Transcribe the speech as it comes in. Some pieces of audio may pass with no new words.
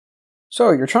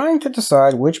So, you're trying to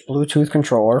decide which Bluetooth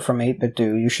controller from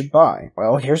 8BitDo you should buy.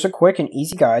 Well, here's a quick and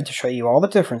easy guide to show you all the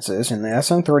differences in the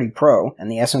SN30 Pro and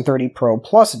the SN30 Pro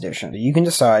Plus Edition so you can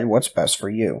decide what's best for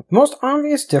you. The most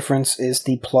obvious difference is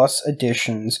the Plus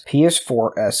Edition's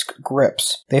PS4-esque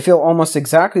grips. They feel almost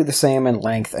exactly the same in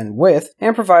length and width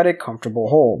and provide a comfortable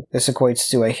hold. This equates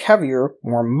to a heavier,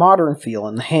 more modern feel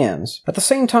in the hands. At the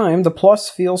same time, the Plus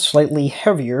feels slightly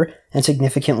heavier and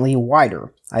significantly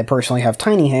wider. I personally have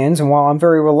tiny hands, and while I'm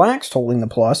very relaxed holding the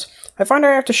Plus, I find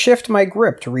I have to shift my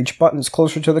grip to reach buttons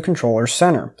closer to the controller's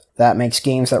center. That makes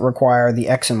games that require the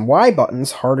X and Y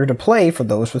buttons harder to play for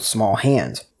those with small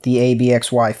hands. The A, B,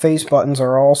 X, Y face buttons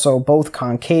are also both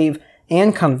concave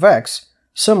and convex,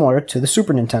 similar to the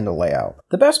Super Nintendo layout.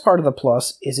 The best part of the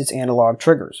Plus is its analog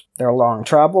triggers. They're long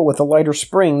travel with a lighter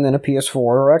spring than a PS4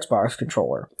 or Xbox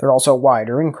controller. They're also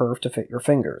wider and curved to fit your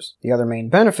fingers. The other main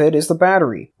benefit is the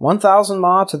battery, 1000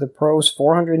 mAh to the Pro's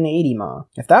 480 mAh.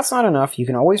 If that's not enough, you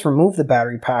can always remove the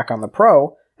battery pack on the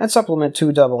Pro and supplement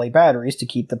 2 AA batteries to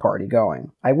keep the party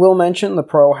going. I will mention the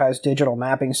Pro has digital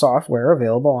mapping software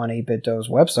available on 8BitDo's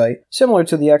website, similar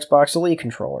to the Xbox Elite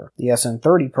controller. The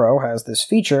SN30 Pro has this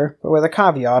feature, but with a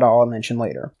caveat I'll mention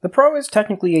later. The Pro is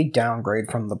technically a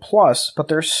downgrade from the Plus, but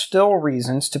there's still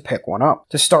reasons to pick one up.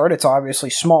 To start, it's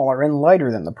obviously smaller and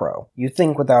lighter than the Pro. You'd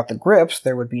think without the grips,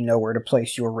 there would be nowhere to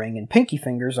place your ring and pinky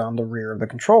fingers on the rear of the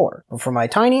controller. But for my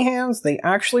tiny hands, they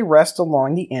actually rest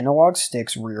along the analog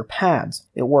stick's rear pads.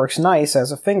 It works nice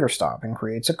as a finger stop and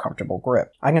creates a comfortable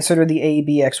grip. I consider the A,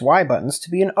 B, X, Y buttons to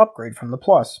be an upgrade from the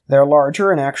Plus. They're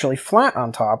larger and actually flat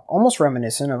on top, almost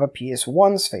reminiscent of a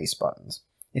PS1's face buttons.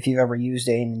 If you've ever used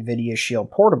a NVIDIA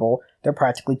Shield Portable, they're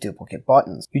practically duplicate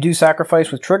buttons. You do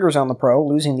sacrifice with triggers on the Pro,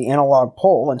 losing the analog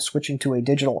pull and switching to a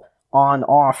digital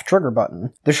on-off trigger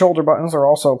button. The shoulder buttons are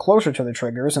also closer to the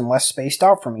triggers and less spaced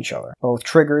out from each other. Both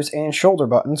triggers and shoulder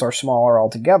buttons are smaller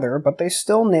altogether, but they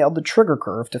still nailed the trigger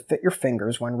curve to fit your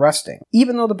fingers when resting.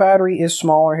 Even though the battery is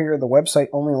smaller here, the website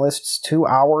only lists 2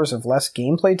 hours of less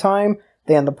gameplay time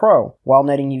than the Pro, while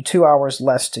netting you 2 hours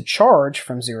less to charge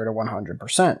from 0 to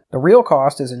 100%. The real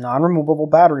cost is a non-removable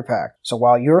battery pack, so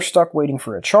while you're stuck waiting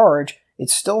for a charge,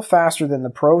 it's still faster than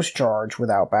the Pro's charge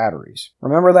without batteries.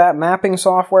 Remember that mapping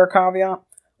software caveat?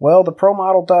 Well, the Pro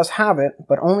model does have it,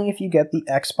 but only if you get the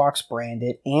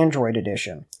Xbox-branded Android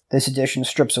edition. This edition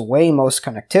strips away most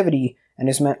connectivity and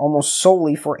is meant almost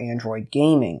solely for Android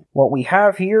gaming. What we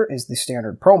have here is the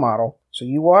standard Pro model, so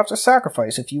you will have to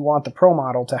sacrifice if you want the Pro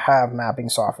model to have mapping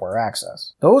software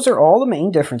access. Those are all the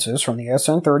main differences from the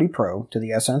SN30 Pro to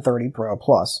the SN30 Pro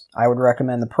Plus. I would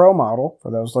recommend the Pro model for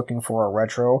those looking for a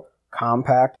retro,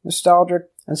 compact, nostalgic,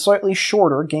 and slightly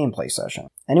shorter gameplay session.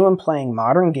 Anyone playing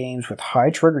modern games with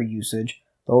high trigger usage,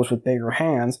 those with bigger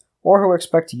hands, or who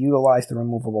expect to utilize the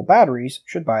removable batteries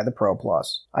should buy the Pro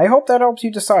Plus. I hope that helps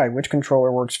you decide which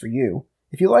controller works for you.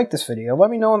 If you like this video, let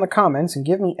me know in the comments and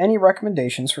give me any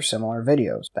recommendations for similar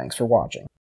videos. Thanks for watching.